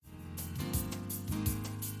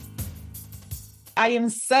I am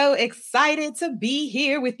so excited to be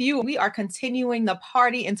here with you. We are continuing the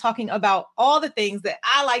party and talking about all the things that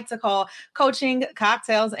I like to call coaching,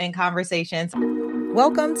 cocktails, and conversations.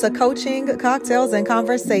 Welcome to Coaching, Cocktails, and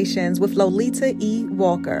Conversations with Lolita E.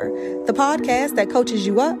 Walker, the podcast that coaches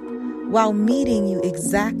you up while meeting you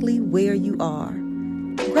exactly where you are.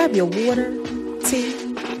 Grab your water,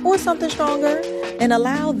 tea, or something stronger, and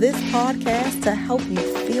allow this podcast to help you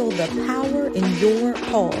feel the power in your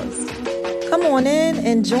pause. Come on in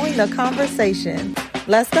and join the conversation.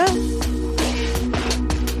 Let's go.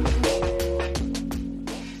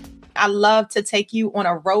 I love to take you on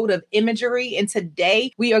a road of imagery. And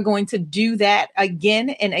today we are going to do that again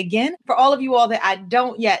and again. For all of you all that I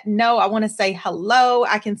don't yet know, I want to say hello.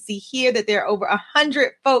 I can see here that there are over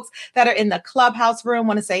 100 folks that are in the Clubhouse room. I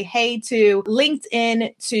want to say hey to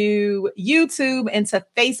LinkedIn, to YouTube, and to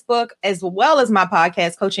Facebook, as well as my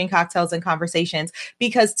podcast, Coaching, Cocktails, and Conversations,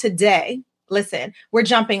 because today, listen, we're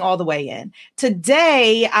jumping all the way in.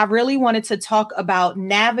 Today, I really wanted to talk about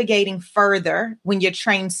navigating further when your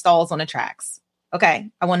train stalls on the tracks. Okay,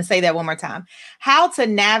 I want to say that one more time. How to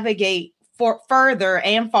navigate further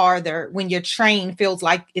and farther when your train feels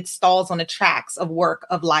like it stalls on the tracks of work,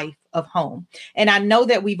 of life, of home. And I know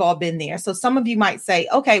that we've all been there. So some of you might say,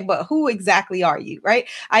 okay, but who exactly are you, right?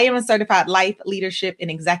 I am a certified life, leadership, and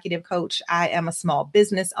executive coach. I am a small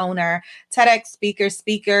business owner, TEDx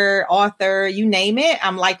speaker, author, you name it.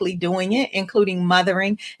 I'm likely doing it, including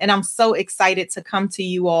mothering. And I'm so excited to come to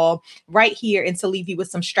you all right here and to leave you with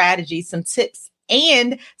some strategies, some tips,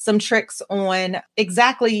 and some tricks on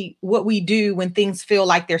exactly what we do when things feel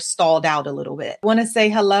like they're stalled out a little bit. I want to say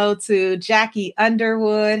hello to Jackie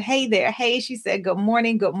Underwood. Hey there. Hey, she said, good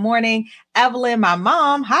morning. Good morning. Evelyn, my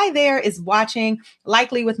mom, hi there, is watching,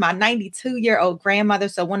 likely with my 92-year-old grandmother.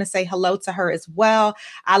 So I want to say hello to her as well.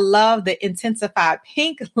 I love the intensified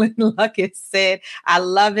pink. Lynn Luckett said, I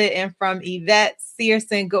love it. And from Yvette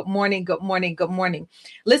Searson, good morning, good morning, good morning.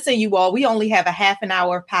 Listen, you all, we only have a half an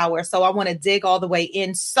hour of power. So I want to dig all the way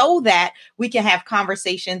in so that we can have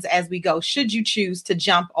conversations as we go, should you choose to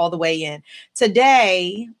jump all the way in.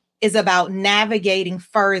 Today is about navigating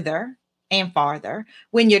further and farther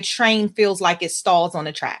when your train feels like it stalls on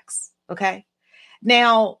the tracks. Okay.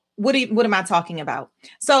 Now, what am I talking about?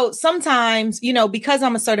 So sometimes, because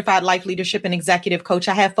I'm a certified life leadership and executive coach,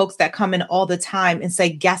 I have folks that come in all the time and say,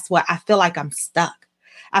 guess what? I feel like I'm stuck.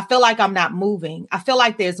 I feel like I'm not moving. I feel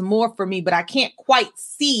like there's more for me, but I can't quite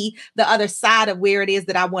see the other side of where it is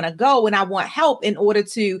that I want to go. And I want help in order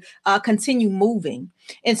to continue moving.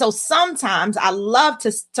 And so sometimes I love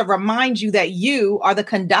to remind you that you are the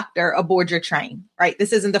conductor aboard your train, right?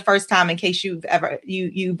 This isn't the first time, in case you've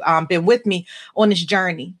been with me on this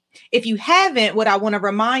journey. If you haven't, what I want to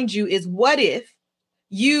remind you is, what if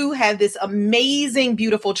you have this amazing,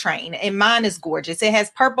 beautiful train, and mine is gorgeous. It has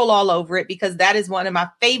purple all over it because that is one of my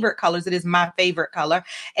favorite colors. It is my favorite color.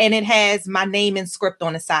 And it has my name in script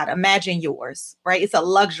on the side. Imagine yours, right? It's a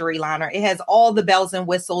luxury liner. It has all the bells and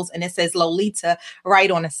whistles, and it says Lolita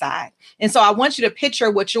right on the side. And so I want you to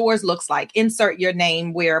picture what yours looks like. Insert your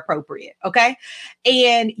name where appropriate. Okay.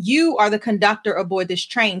 And you are the conductor aboard this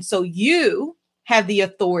train. So you have the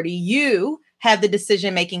authority. You have the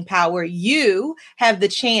decision-making power. You have the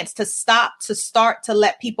chance to stop, to start, to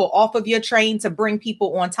let people off of your train, to bring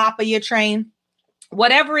people on top of your train,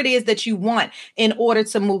 whatever it is that you want in order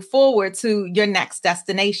to move forward to your next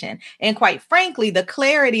destination. And quite frankly, the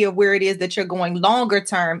clarity of where it is that you're going longer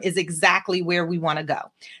term is exactly where we want to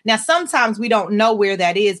go. Now, sometimes we don't know where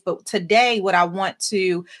that is, but today what I want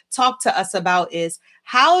to talk to us about is,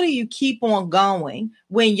 how do you keep on going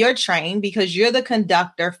when your train, because you're the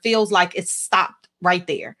conductor, feels like it's stopped right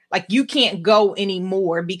there? Like you can't go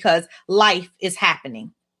anymore because life is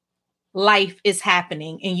happening. Life is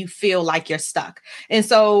happening and you feel like you're stuck. And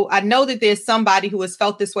so I know that there's somebody who has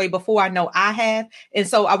felt this way before. I know I have. And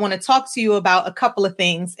so I want to talk to you about a couple of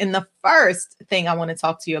things. And the first thing I want to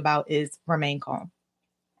talk to you about is remain calm.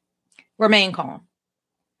 Remain calm.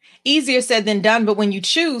 Easier said than done, but when you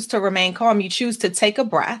choose to remain calm, you choose to take a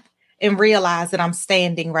breath and realize that I'm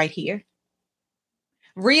standing right here.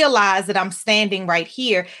 Realize that I'm standing right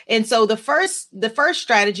here. And so the first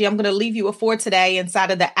strategy I'm going to leave you with for today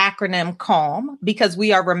inside of the acronym CALM, because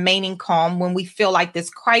we are remaining calm when we feel like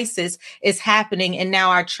this crisis is happening and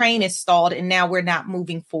now our train is stalled and now we're not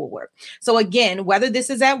moving forward. So again, whether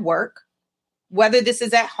this is at work, whether this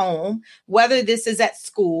is at home, whether this is at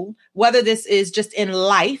school, whether this is just in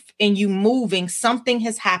life and you moving, something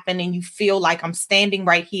has happened and you feel like I'm standing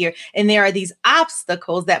right here. And there are these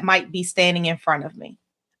obstacles that might be standing in front of me.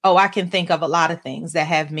 Oh, I can think of a lot of things that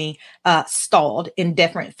have me stalled in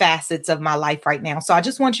different facets of my life right now. So I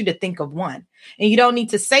just want you to think of one. And you don't need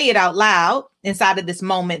to say it out loud inside of this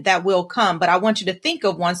moment, that will come. But I want you to think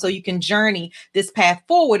of one so you can journey this path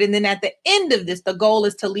forward. And then at the end of this, the goal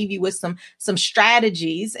is to leave you with some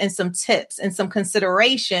strategies and some tips and some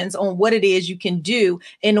considerations on what it is you can do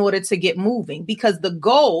in order to get moving. Because the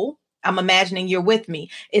goal, I'm imagining you're with me,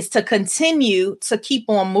 is to continue to keep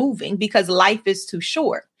on moving because life is too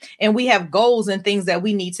short and we have goals and things that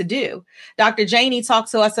we need to do. Dr. Janie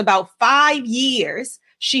talked to us about 5 years.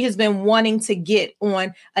 She has been wanting to get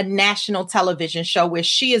on a national television show where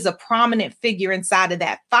she is a prominent figure inside of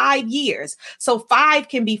that. 5 years. So 5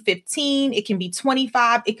 can be 15. It can be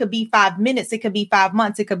 25. It could be 5 minutes. It could be 5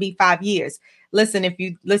 months. It could be 5 years. Listen, if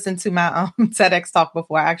you listen to my TEDx talk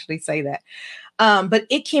before, I actually say that. But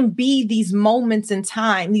it can be these moments in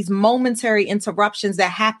time, these momentary interruptions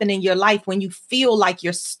that happen in your life when you feel like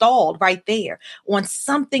you're stalled right there on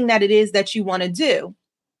something that it is that you want to do.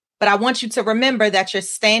 But I want you to remember that you're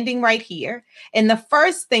standing right here. And the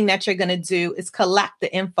first thing that you're going to do is collect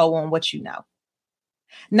the info on what you know.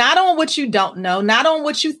 Not on what you don't know, not on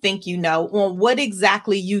what you think you know, on what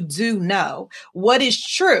exactly you do know, what is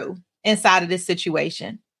true inside of this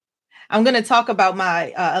situation. I'm going to talk about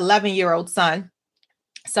my 11-year-old son.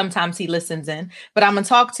 Sometimes he listens in, but I'm going to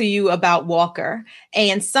talk to you about Walker.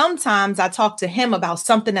 And sometimes I talk to him about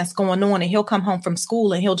something that's going on and he'll come home from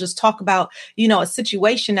school and he'll just talk about, a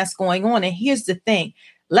situation that's going on. And here's the thing.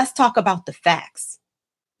 Let's talk about the facts.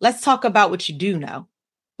 Let's talk about what you do know.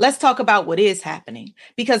 Let's talk about what is happening,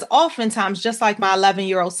 because oftentimes, just like my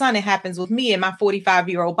 11-year-old son, it happens with me and my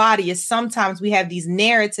 45-year-old body is sometimes we have these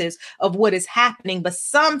narratives of what is happening, but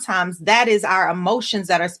sometimes that is our emotions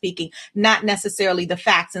that are speaking, not necessarily the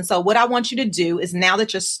facts. And so what I want you to do is, now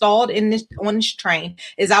that you're stalled on this train,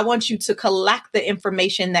 is I want you to collect the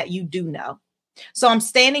information that you do know. So I'm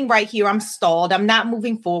standing right here. I'm stalled. I'm not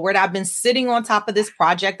moving forward. I've been sitting on top of this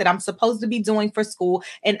project that I'm supposed to be doing for school,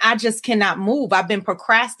 and I just cannot move. I've been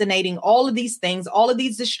procrastinating all of these things. All of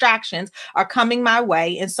these distractions are coming my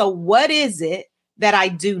way. And so what is it that I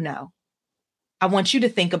do know? I want you to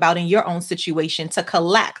think about in your own situation to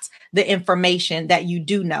collect the information that you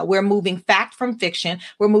do know. We're moving fact from fiction.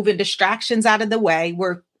 We're moving distractions out of the way.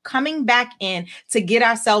 We're coming back in to get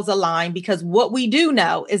ourselves aligned, because what we do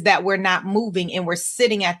know is that we're not moving and we're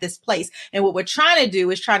sitting at this place. And what we're trying to do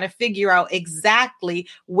is trying to figure out exactly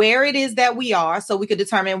where it is that we are so we could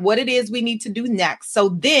determine what it is we need to do next. So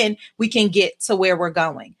then we can get to where we're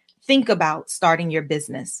going. Think about starting your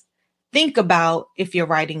business. Think about if you're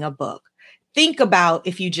writing a book. Think about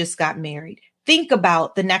if you just got married. Think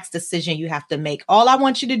about the next decision you have to make. All I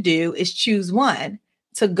want you to do is choose one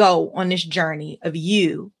to go on this journey of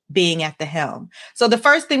you being at the helm. So the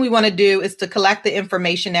first thing we want to do is to collect the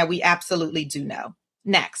information that we absolutely do know.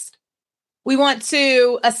 Next, we want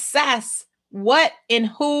to assess what and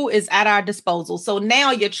who is at our disposal. So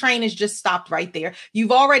now your train is just stopped right there.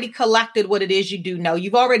 You've already collected what it is you do know.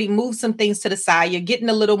 You've already moved some things to the side. You're getting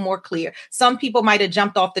a little more clear. Some people might have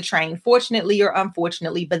jumped off the train, fortunately or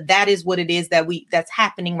unfortunately, but that is what it is that's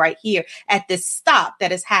happening right here at this stop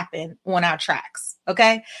that has happened on our tracks.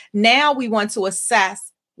 Okay. Now we want to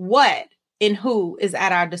assess what and who is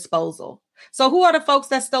at our disposal. So who are the folks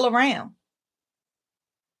that's still around?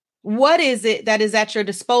 What is it that is at your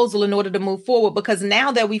disposal in order to move forward? Because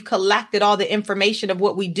now that we've collected all the information of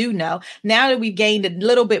what we do know, now that we've gained a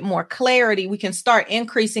little bit more clarity, we can start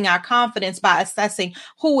increasing our confidence by assessing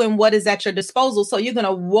who and what is at your disposal. So you're going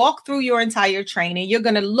to walk through your entire training. You're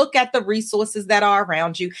going to look at the resources that are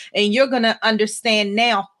around you, and you're going to understand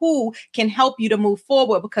now who can help you to move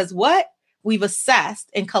forward, because we've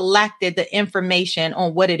assessed and collected the information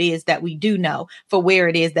on what it is that we do know for where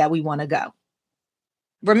it is that we want to go.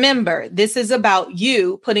 Remember, this is about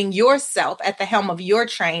you putting yourself at the helm of your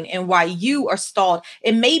train and why you are stalled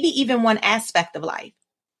in maybe even one aspect of life.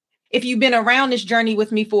 If you've been around this journey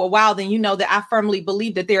with me for a while, then you know that I firmly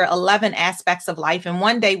believe that there are 11 aspects of life. And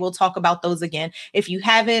one day we'll talk about those again. If you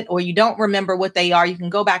haven't, or you don't remember what they are, you can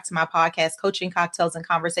go back to my podcast, Coaching, Cocktails, and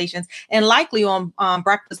Conversations, and likely on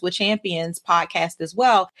Breakfast with Champions podcast as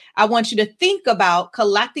well. I want you to think about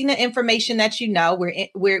collecting the information that you know.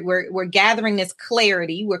 We're gathering this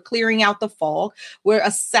clarity. We're clearing out the fog. We're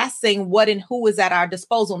assessing what and who is at our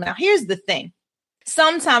disposal. Now, here's the thing.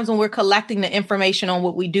 Sometimes when we're collecting the information on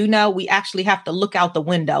what we do know, we actually have to look out the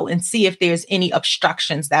window and see if there's any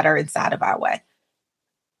obstructions that are inside of our way.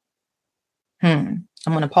 I'm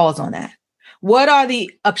going to pause on that. What are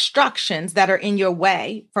the obstructions that are in your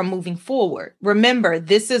way from moving forward? Remember,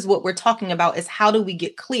 this is what we're talking about, is how do we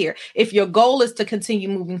get clear? If your goal is to continue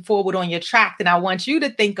moving forward on your track, then I want you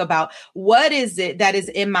to think about, what is it that is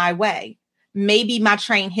in my way? Maybe my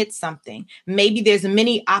train hit something. Maybe there's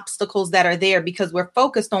many obstacles that are there because we're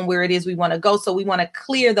focused on where it is we want to go. So we want to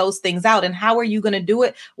clear those things out. And how are you going to do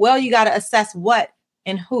it? Well, you got to assess what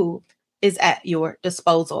and who is at your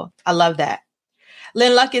disposal. I love that.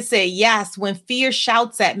 Lynn Luckett said, yes, when fear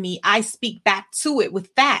shouts at me, I speak back to it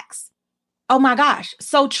with facts. Oh my gosh,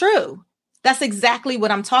 so true. That's exactly what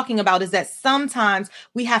I'm talking about, is that sometimes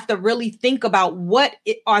we have to really think about what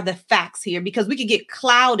are the facts here, because we could get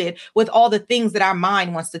clouded with all the things that our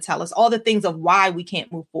mind wants to tell us, all the things of why we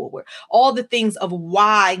can't move forward, all the things of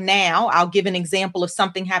why now. I'll give an example of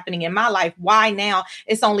something happening in my life. Why now?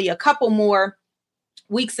 It's only a couple more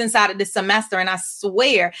weeks inside of this semester, and I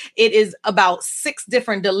swear it is about 6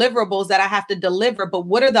 different deliverables that I have to deliver. But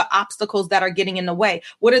what are the obstacles that are getting in the way?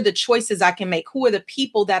 What are the choices I can make? Who are the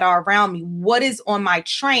people that are around me? What is on my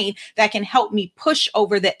train that can help me push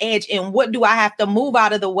over the edge? And what do I have to move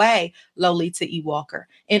out of the way, Lolita E. Walker,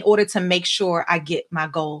 in order to make sure I get my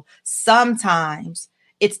goal? Sometimes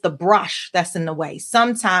it's the brush that's in the way.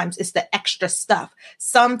 Sometimes it's the extra stuff.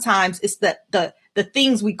 Sometimes it's the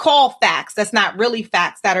things we call facts that's not really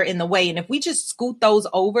facts that are in the way. And if we just scoot those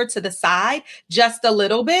over to the side just a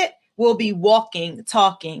little bit, we'll be walking,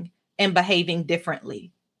 talking, and behaving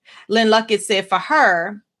differently. Lynn Luckett said for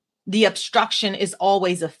her, the obstruction is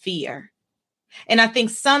always a fear. And I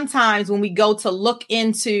think sometimes when we go to look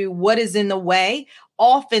into what is in the way,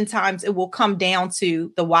 oftentimes it will come down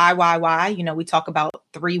to the why. You know, we talk about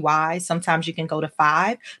 3 whys. Sometimes you can go to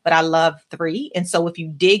 5, but I love 3. And so if you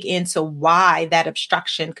dig into why that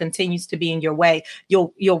obstruction continues to be in your way,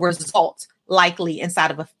 you'll result likely inside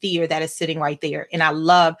of a fear that is sitting right there. And I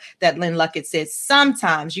love that Lynn Luckett says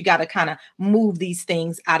sometimes you got to kind of move these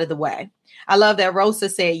things out of the way. I love that Rosa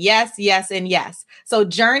said yes, yes, and yes. So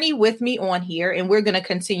journey with me on here, and we're going to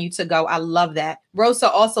continue to go. I love that. Rosa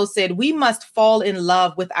also said we must fall in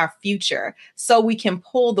love with our future so we can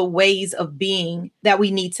pull the ways of being that we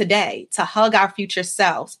need today to hug our future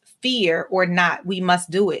selves. Fear or not, we must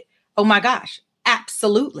do it. Oh my gosh,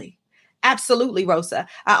 absolutely. Absolutely, Rosa.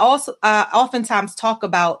 I also oftentimes talk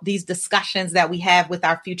about these discussions that we have with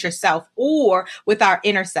our future self or with our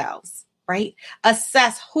inner selves. Right?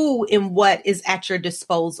 Assess who and what is at your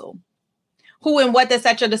disposal. Who and what that's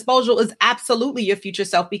at your disposal is absolutely your future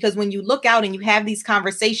self. Because when you look out and you have these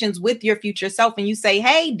conversations with your future self and you say,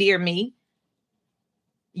 hey, dear me,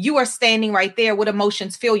 you are standing right there. What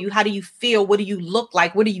emotions feel you? How do you feel? What do you look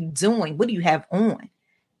like? What are you doing? What do you have on?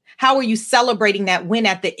 How are you celebrating that win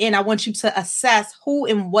at the end? I want you to assess who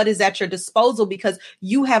and what is at your disposal, because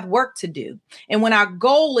you have work to do. And when our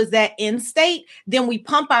goal is that end state, then we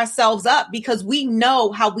pump ourselves up because we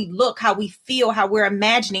know how we look, how we feel, how we're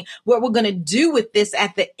imagining what we're going to do with this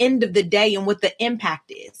at the end of the day and what the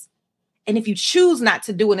impact is. And if you choose not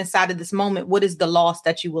to do it inside of this moment, what is the loss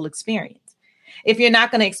that you will experience? If you're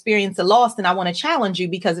not going to experience the loss, then I want to challenge you,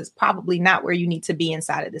 because it's probably not where you need to be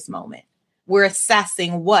inside of this moment. We're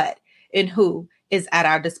assessing what and who is at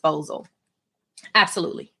our disposal.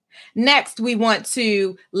 Absolutely. Next, we want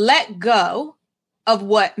to let go of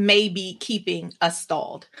what may be keeping us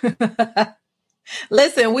stalled.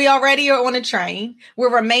 Listen, we already are on a train.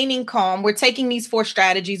 We're remaining calm. We're taking these 4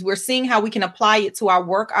 strategies. We're seeing how we can apply it to our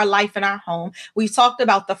work, our life, and our home. We've talked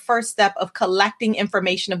about the first step of collecting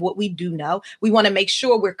information of what we do know. We want to make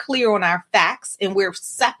sure we're clear on our facts, and we're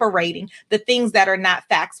separating the things that are not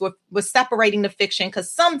facts. We're separating the fiction,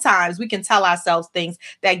 because sometimes we can tell ourselves things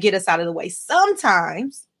that get us out of the way.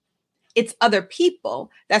 Sometimes it's other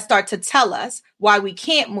people that start to tell us why we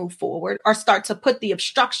can't move forward or start to put the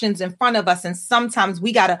obstructions in front of us. And sometimes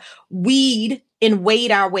we got to weed and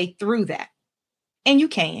wade our way through that. And you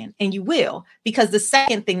can, and you will, because the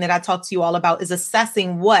second thing that I talk to you all about is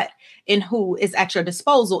assessing what and who is at your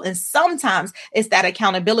disposal. And sometimes it's that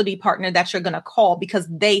accountability partner that you're going to call, because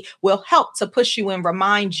they will help to push you and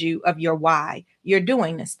remind you of your why you're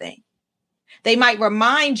doing this thing. They might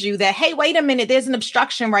remind you that, hey, wait a minute, there's an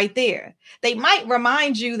obstruction right there. They might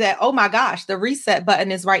remind you that, oh my gosh, the reset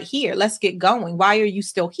button is right here. Let's get going. Why are you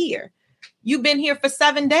still here? You've been here for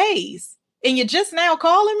 7 days and you're just now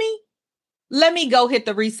calling me? Let me go hit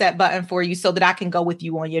the reset button for you so that I can go with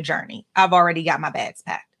you on your journey. I've already got my bags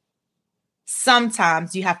packed.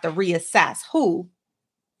 Sometimes you have to reassess who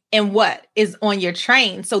and what is on your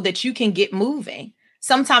train so that you can get moving.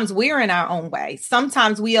 Sometimes we're in our own way.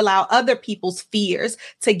 Sometimes we allow other people's fears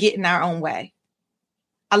to get in our own way.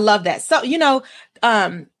 I love that. So,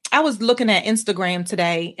 I was looking at Instagram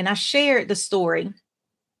today and I shared the story.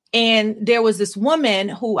 And there was this woman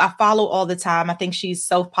who I follow all the time. I think she's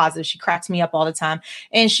so positive. She cracks me up all the time.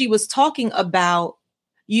 And she was talking about,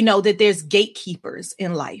 that there's gatekeepers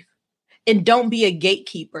in life. And don't be a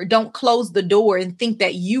gatekeeper. Don't close the door and think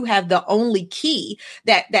that you have the only key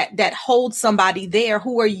that holds somebody there.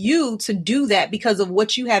 Who are you to do that because of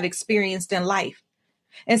what you have experienced in life?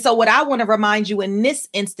 And so what I want to remind you in this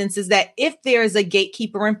instance is that if there is a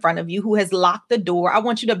gatekeeper in front of you who has locked the door, I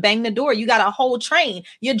want you to bang the door. You got a whole train.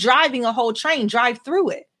 You're driving a whole train. Drive through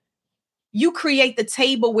it. You create the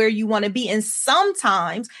table where you want to be. And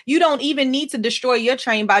sometimes you don't even need to destroy your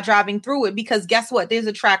train by driving through it, because guess what? There's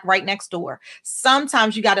a track right next door.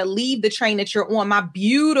 Sometimes you got to leave the train that you're on. My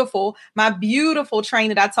beautiful train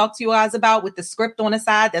that I talked to you guys about with the script on the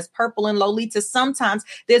side that's purple and Lolita. Sometimes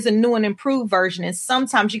there's a new and improved version. And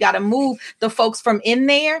sometimes you got to move the folks from in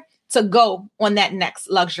there to go on that next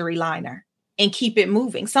luxury liner and keep it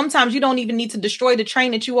moving. Sometimes you don't even need to destroy the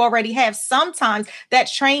train that you already have. Sometimes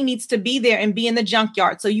that train needs to be there and be in the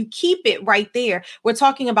junkyard. So you keep it right there. We're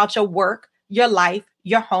talking about your work, your life,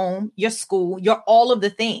 your home, your school, your all of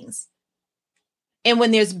the things. And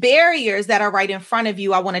when there's barriers that are right in front of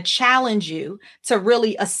you, I want to challenge you to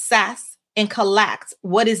really assess and collect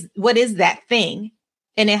what is that thing.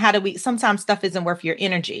 And then sometimes stuff isn't worth your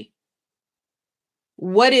energy.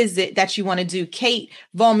 What is it that you want to do? Kate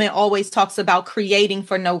Volman always talks about creating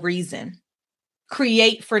for no reason.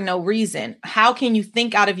 Create for no reason. How can you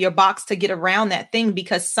think out of your box to get around that thing?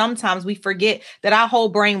 Because sometimes we forget that our whole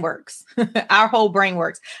brain works. Our whole brain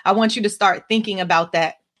works. I want you to start thinking about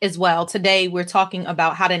that as well. Today, we're talking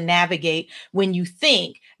about how to navigate when you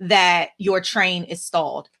think that your train is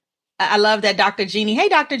stalled. I love that Dr. Jeannie. Hey,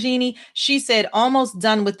 Dr. Jeannie. She said, almost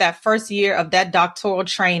done with that first year of that doctoral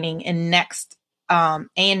training and next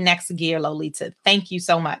gear, Lolita. Thank you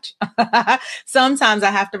so much. Sometimes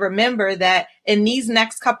I have to remember that in these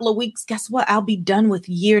next couple of weeks, guess what? I'll be done with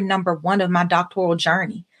year number 1 of my doctoral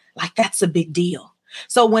journey. Like, that's a big deal.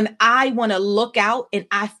 So when I want to look out and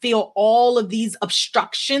I feel all of these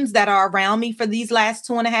obstructions that are around me for these last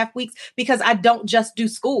 2.5 weeks, because I don't just do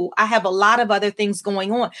school, I have a lot of other things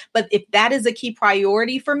going on. But if that is a key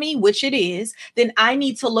priority for me, which it is, then I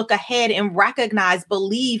need to look ahead and recognize,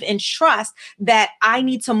 believe, and trust that I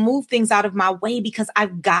need to move things out of my way because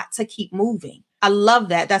I've got to keep moving. I love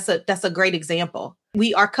that. That's a great example.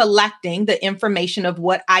 We are collecting the information of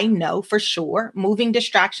what I know for sure, moving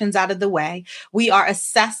distractions out of the way. We are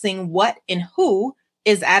assessing what and who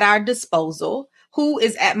is at our disposal. Who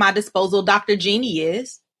is at my disposal? Dr. Jeannie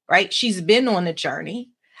is, right? She's been on the journey.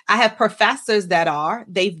 I have professors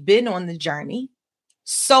they've been on the journey.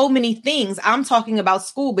 So many things. I'm talking about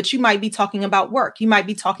school, but you might be talking about work. You might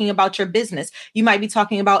be talking about your business. You might be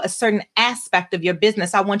talking about a certain aspect of your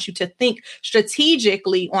business. I want you to think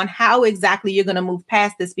strategically on how exactly you're going to move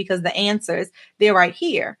past this, because the answers, they're right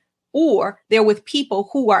here, or they're with people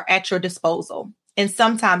who are at your disposal. And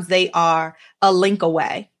sometimes they are a link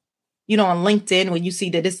away. On LinkedIn, when you see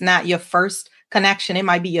that it's not your first connection, it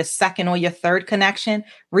might be your second or your third connection.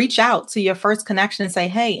 Reach out to your first connection and say,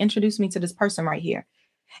 hey, introduce me to this person right here.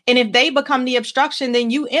 And if they become the obstruction, then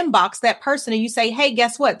you inbox that person and you say, hey,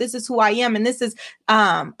 guess what? This is who I am. And this is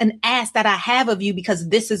an ask that I have of you because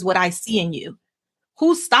this is what I see in you.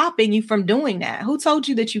 Who's stopping you from doing that? Who told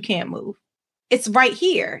you that you can't move? It's right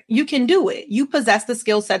here. You can do it. You possess the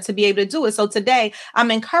skill set to be able to do it. So today I'm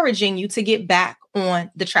encouraging you to get back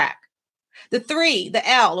on the track. The 3, the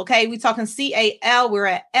L, okay? We're talking CAL. We're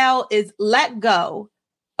at L is let go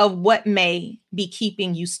of what may be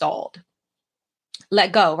keeping you stalled.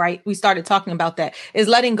 Let go, right? We started talking about that, is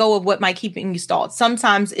letting go of what might keep you stalled.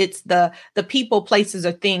 Sometimes it's the people, places,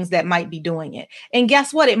 or things that might be doing it. And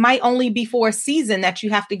guess what? It might only be for a season that you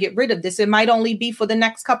have to get rid of this. It might only be for the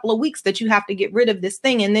next couple of weeks that you have to get rid of this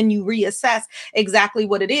thing. And then you reassess exactly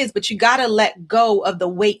what it is. But you got to let go of the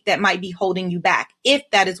weight that might be holding you back, if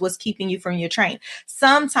that is what's keeping you from your train.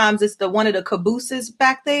 Sometimes it's one of the cabooses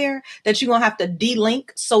back there that you're going to have to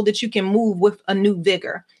de-link so that you can move with a new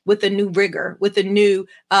vigor, with a new rigor, with a new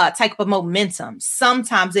type of momentum.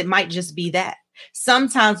 Sometimes it might just be that.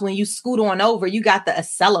 Sometimes when you scoot on over, you got the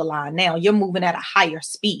Acela line. Now you're moving at a higher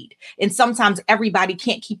speed. And sometimes everybody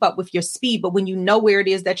can't keep up with your speed. But when you know where it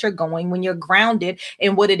is that you're going, when you're grounded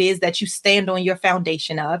in what it is that you stand on your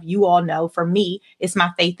foundation of, you all know, for me, it's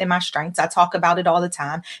my faith and my strengths. I talk about it all the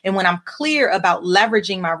time. And when I'm clear about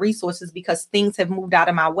leveraging my resources because things have moved out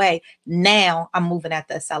of my way, now I'm moving at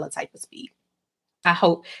the Acela type of speed. I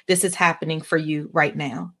hope this is happening for you right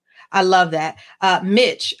now. I love that.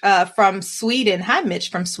 Mitch from Sweden. Hi,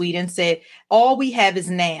 Mitch from Sweden said, all we have is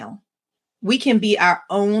now. We can be our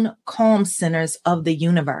own calm centers of the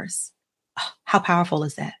universe. Oh, how powerful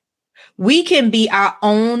is that? We can be our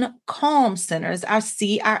own calm centers, our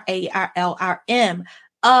C, our A, our L, our M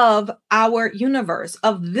of our universe,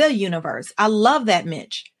 of the universe. I love that,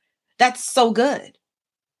 Mitch. That's so good.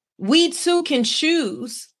 We too can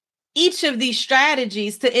choose each of these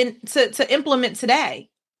strategies to implement today.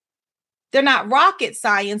 They're not rocket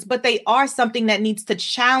science, but they are something that needs to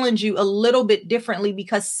challenge you a little bit differently,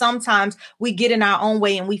 because sometimes we get in our own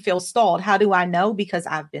way and we feel stalled. How do I know? Because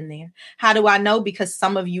I've been there. How do I know? Because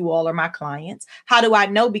some of you all are my clients. How do I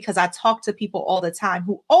know? Because I talk to people all the time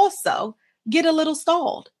who also get a little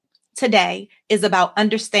stalled. Today is about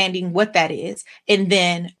understanding what that is and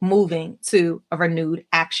then moving to a renewed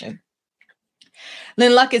action.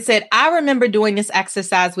 Lynn Luckett said, I remember doing this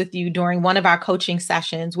exercise with you during one of our coaching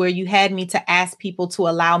sessions where you had me to ask people to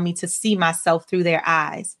allow me to see myself through their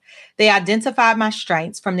eyes. They identified my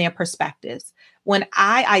strengths from their perspectives. When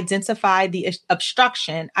I identified the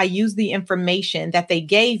obstruction, I used the information that they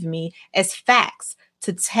gave me as facts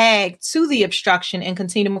to tag to the obstruction and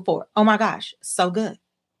continue to move forward. Oh my gosh, so good.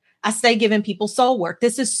 I stay giving people soul work.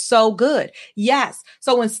 This is so good. Yes.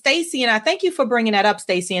 So when Stacy, and I thank you for bringing that up,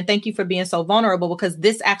 Stacy, and thank you for being so vulnerable, because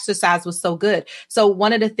this exercise was so good. So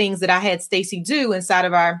one of the things that I had Stacy do inside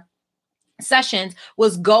of our sessions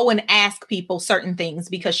was go and ask people certain things,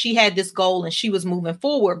 because she had this goal and she was moving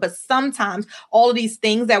forward. But sometimes all of these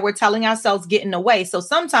things that we're telling ourselves get in the way. So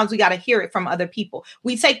sometimes we got to hear it from other people.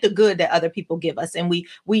 We take the good that other people give us, and we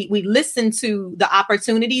listen to the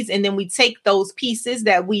opportunities, and then we take those pieces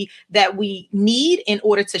that we need in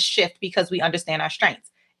order to shift, because we understand our strengths.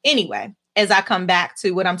 Anyway, as I come back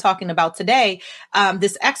to what I'm talking about today,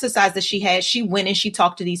 this exercise that she went and she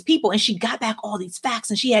talked to these people and she got back all these facts,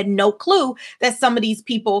 and she had no clue that some of these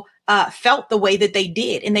people felt the way that they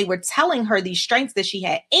did. And they were telling her these strengths that she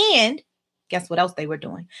had. And guess what else they were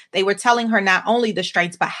doing? They were telling her not only the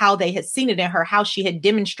strengths, but how they had seen it in her, how she had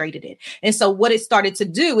demonstrated it. And so what it started to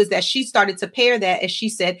do is that she started to pair that, as she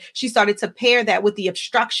said, she started to pair that with the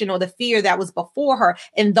obstruction or the fear that was before her.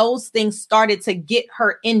 And those things started to get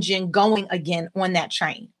her engine going again on that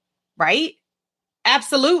train, right?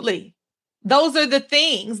 Absolutely. Those are the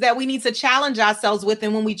things that we need to challenge ourselves with.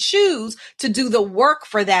 And when we choose to do the work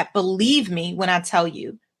for that, believe me when I tell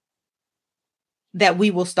you that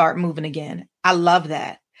we will start moving again. I love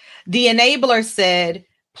that. The enabler said,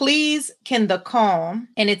 please, can the calm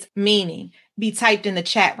and its meaning be typed in the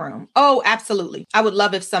chat room? Oh, absolutely. I would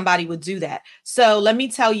love if somebody would do that. So let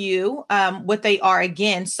me tell you what they are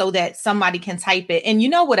again, so that somebody can type it. And you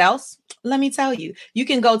know what else? Let me tell you, you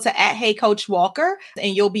can go to @HeyCoachWalker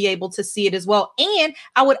and you'll be able to see it as well. And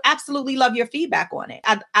I would absolutely love your feedback on it.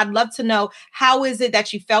 I'd love to know, how is it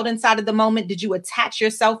that you felt inside of the moment? Did you attach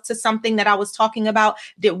yourself to something that I was talking about?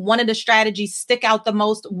 Did one of the strategies stick out the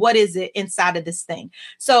most? What is it inside of this thing?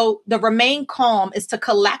 So the remain calm is to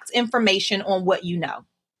collect information on what you know.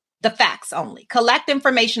 The facts only. Collect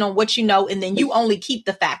information on what you know, and then you only keep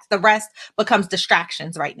the facts. The rest becomes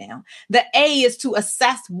distractions right now. The A is to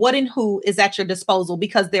assess what and who is at your disposal,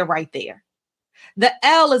 because they're right there. The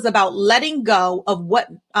L is about letting go of what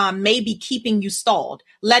may be keeping you stalled,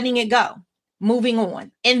 letting it go, moving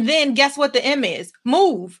on. And then guess what the M is?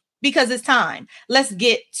 Move, because it's time. Let's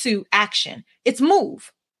get to action. It's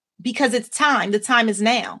move, because it's time. The time is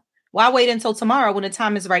now. Why wait until tomorrow when the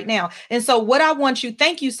time is right now? And so what I want you,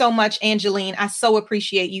 thank you so much, Angeline. I so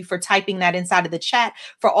appreciate you for typing that inside of the chat.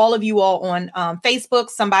 For all of you all on Facebook,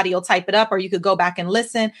 somebody will type it up, or you could go back and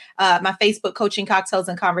listen. My Facebook, Coaching Cocktails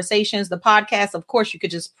and Conversations, the podcast, of course, you could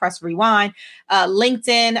just press rewind.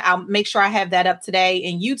 LinkedIn, I'll make sure I have that up today.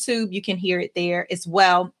 And YouTube, you can hear it there as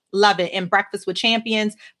well. Love it. And Breakfast with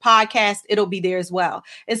Champions podcast, it'll be there as well.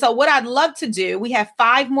 And so what I'd love to do, we have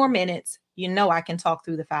 5 more minutes. You know, I can talk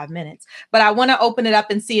through the 5 minutes, but I want to open it up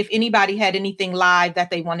and see if anybody had anything live that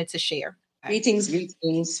they wanted to share. Greetings,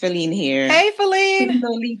 Feline here. Hey, Feline.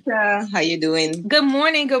 Lolita, how you doing? Good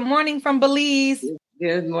morning. Good morning from Belize.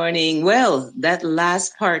 Good morning. Well, that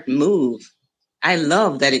last part, move. I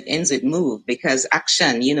love that it ends with move, because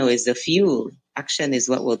action, is the fuel. Action is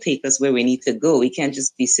what will take us where we need to go. We can't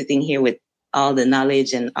just be sitting here with all the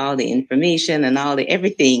knowledge and all the information and all the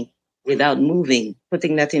everything without moving,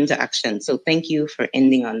 putting that into action. So thank you for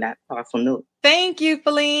ending on that powerful note. Thank you,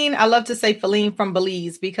 Feline. I love to say Feline from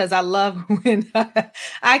Belize, because I love when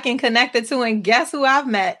I can connect the two. And guess who I've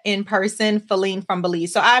met in person? Feline from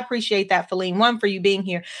Belize. So I appreciate that, Feline. 1, for you being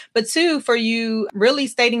here, but 2, for you really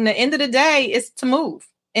stating the end of the day is to move.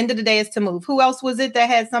 End of the day is to move. Who else was it that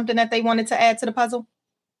had something that they wanted to add to the puzzle?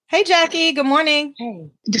 Hey, Jackie. Good morning.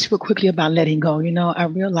 Hey, just real quickly about letting go. I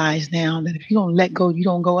realize now that if you don't let go, you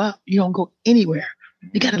don't go up. You don't go anywhere.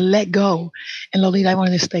 You got to let go. And Lolita, I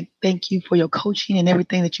want to just thank you for your coaching and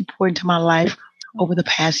everything that you poured into my life over the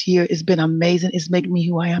past year. It's been amazing. It's making me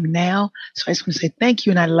who I am now. So I just want to say thank you,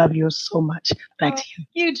 and I love you so much. Back to you. Thank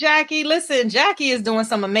you, Jackie. Listen, Jackie is doing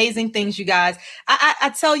some amazing things, you guys.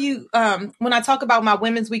 I tell you, when I talk about my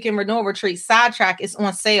Women's Weekend Renewal Retreat, Sidetrack is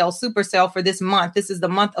on sale, super sale for this month. This is the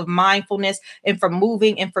month of mindfulness and for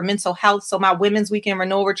moving and for mental health. So my Women's Weekend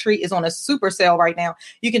Renewal Retreat is on a super sale right now.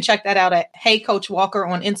 You can check that out at Hey Coach Walker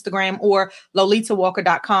on Instagram or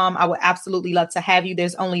lolitawalker.com. I would absolutely love to have you.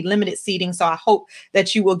 There's only limited seating, so I hope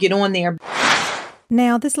that you will get on there.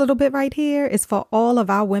 Now, this little bit right here is for all of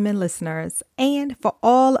our women listeners and for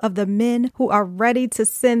all of the men who are ready to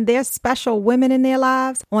send their special women in their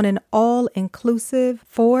lives on an all-inclusive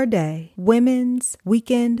 4-day Women's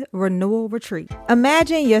Weekend Renewal Retreat.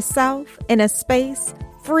 Imagine yourself in a space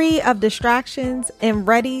free of distractions and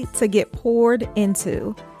ready to get poured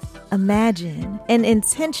into. Imagine an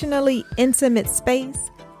intentionally intimate space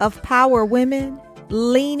of power women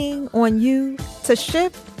leaning on you to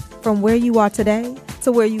shift from where you are today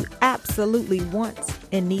to where you absolutely want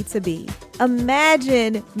and need to be.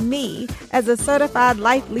 Imagine me as a certified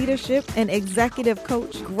life leadership and executive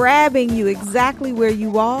coach, grabbing you exactly where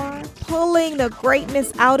you are, pulling the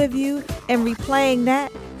greatness out of you and replaying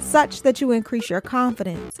that such that you increase your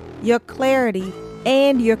confidence, your clarity,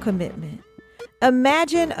 and your commitment.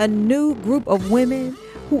 Imagine a new group of women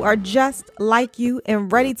who are just like you and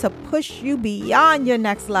ready to push you beyond your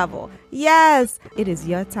next level. Yes, it is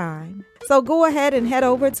your time. So go ahead and head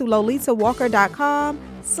over to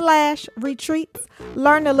lolitawalker.com/retreats.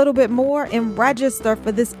 Learn a little bit more and register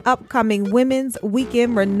for this upcoming Women's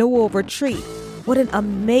Weekend Renewal Retreat. What an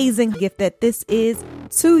amazing gift that this is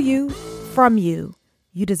to you, from you.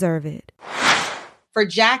 You deserve it. For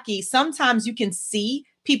Jackie, sometimes you can see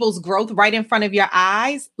people's growth right in front of your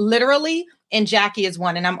eyes, literally. And Jackie is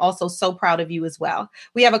one. And I'm also so proud of you as well.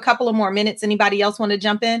 We have a couple of more minutes. Anybody else want to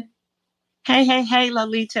jump in? Hey,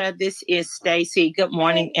 Lolita. This is Stacy. Good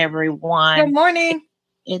morning, everyone. Good morning.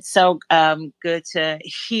 It's so good to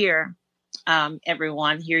hear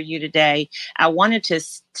everyone hear you today. I wanted to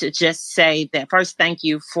just say that first, thank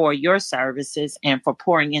you for your services and for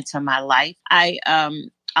pouring into my life. I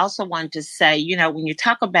also wanted to say, when you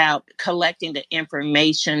talk about collecting the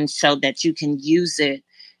information so that you can use it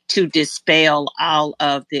to dispel all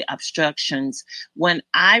of the obstructions, when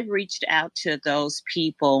I reached out to those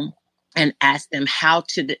people and asked them how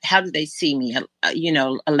do they see me,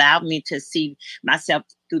 allowed me to see myself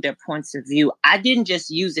through their points of view. I didn't just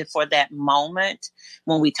use it for that moment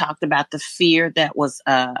when we talked about the fear that was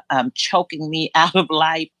choking me out of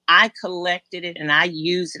life. I collected it and I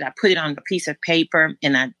used it. I put it on a piece of paper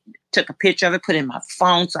and I took a picture of it, put it in my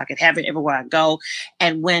phone so I could have it everywhere I go.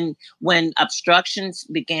 And when obstructions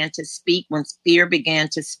began to speak, when fear began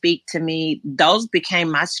to speak to me, those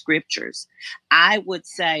became my scriptures. I would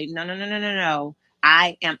say, no.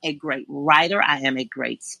 I am a great writer. I am a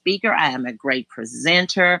great speaker. I am a great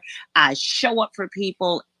presenter. I show up for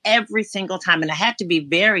people every single time. And I had to be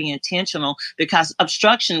very intentional because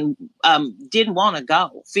obstruction didn't want to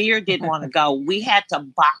go. Fear didn't want to go. We had to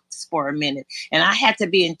box for a minute and I had to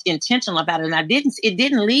be intentional about it. And it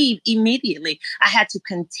didn't leave immediately. I had to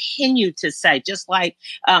continue to say, just like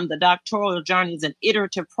the doctoral journey is an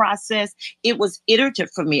iterative process. It was iterative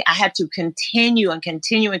for me. I had to continue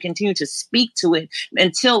to speak to it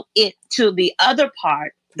until to the other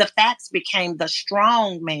part, the facts became the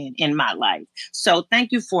strong man in my life. So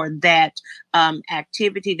thank you for that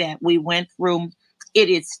activity that we went through. It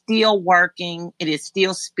is still working. It is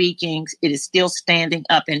still speaking. It is still standing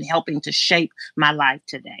up and helping to shape my life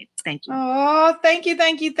today. Thank you. Oh, thank you.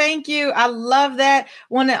 I love that.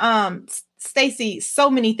 Stacy, so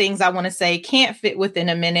many things I want to say, can't fit within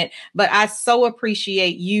a minute, but I so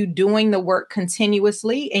appreciate you doing the work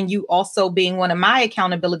continuously and you also being one of my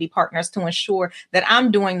accountability partners to ensure that I'm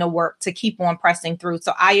doing the work to keep on pressing through.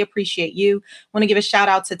 So I appreciate you. Want to give a shout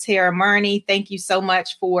out to Tara Murney. Thank you so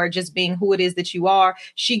much for just being who it is that you are.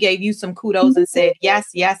 She gave you some kudos and said,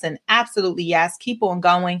 yes, and absolutely yes. Keep on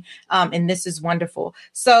going. And this is wonderful.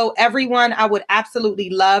 So everyone, I would absolutely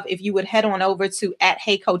love if you would head on over to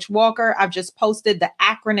 @HeyCoachWalker. I've I've just posted the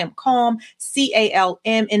acronym CALM, CALM.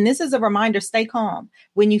 And this is a reminder, stay calm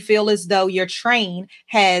when you feel as though your train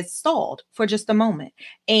has stalled for just a moment.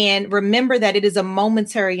 And remember that it is a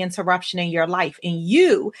momentary interruption in your life, and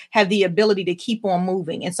you have the ability to keep on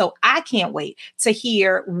moving. And so I can't wait to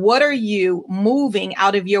hear, what are you moving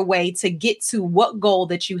out of your way to get to what goal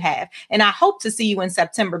that you have? And I hope to see you in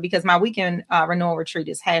September, because my weekend renewal retreat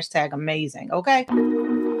is #amazing. Okay.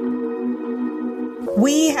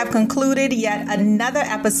 We have concluded yet another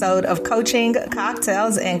episode of Coaching,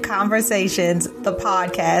 Cocktails, and Conversations, the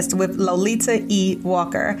podcast with Lolita E.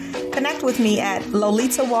 Walker. Connect with me at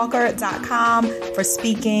lolitawalker.com for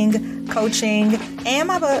speaking, coaching, and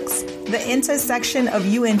my books, The Intersection of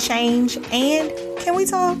You and Change, and Can We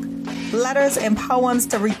Talk? Letters and poems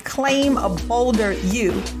to reclaim a bolder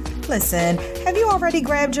you. Listen, have you already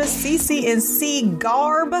grabbed your CC&C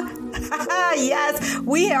garb? Yes,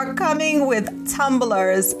 we are coming with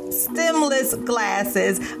tumblers, stemless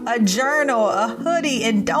glasses, a journal, a hoodie,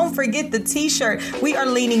 and don't forget the t-shirt. We are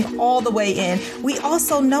leaning all the way in. We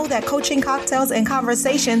also know that Coaching, Cocktails, and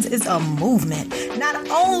Conversations is a movement. Not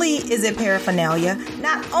only is it paraphernalia,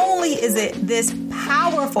 not only is it this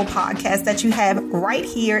powerful podcast that you have right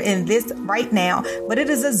here in this right now, but it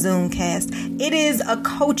is a Zoomcast. It is a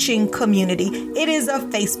coaching community. It is a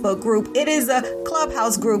Facebook group. It is a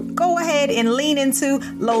Clubhouse group. Go ahead and lean into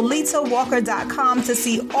lolitawalker.com to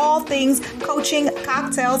see all things coaching,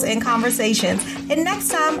 cocktails, and conversations. And next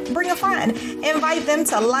time, bring a friend. Invite them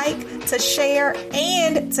to like, to share,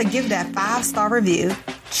 and to give that 5-star review.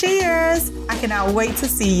 Cheers! I cannot wait to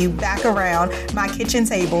see you back around my kitchen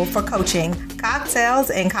table for Coaching,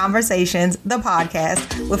 Cocktails, and Conversations, the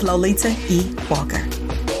podcast with Lolita E. Walker.